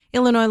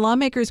Illinois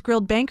lawmakers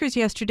grilled bankers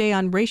yesterday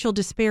on racial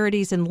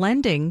disparities in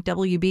lending.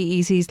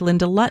 WBEZ's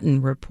Linda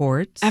Lutton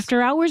reports.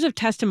 After hours of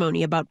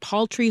testimony about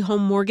paltry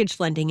home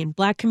mortgage lending in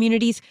Black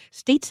communities,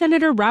 State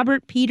Senator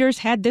Robert Peters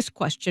had this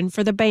question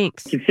for the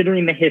banks.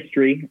 Considering the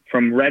history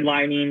from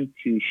redlining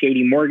to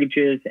shady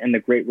mortgages and the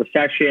Great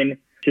Recession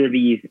to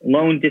these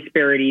loan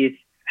disparities,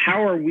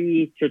 how are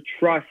we to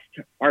trust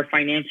our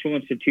financial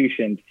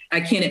institutions?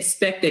 I can't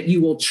expect that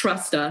you will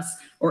trust us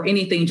or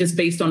anything just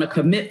based on a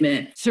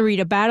commitment.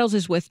 Sarita Battles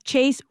is with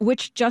Chase,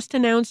 which just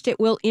announced it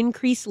will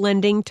increase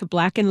lending to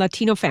Black and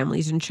Latino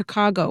families in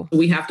Chicago.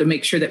 We have to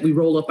make sure that we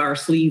roll up our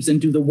sleeves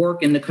and do the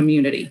work in the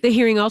community. The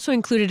hearing also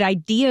included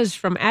ideas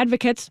from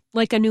advocates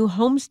like a new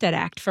Homestead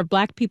Act for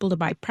Black people to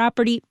buy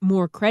property,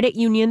 more credit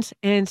unions,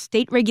 and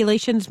state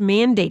regulations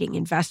mandating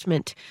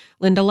investment.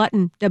 Linda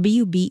Lutton,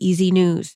 WBEZ News.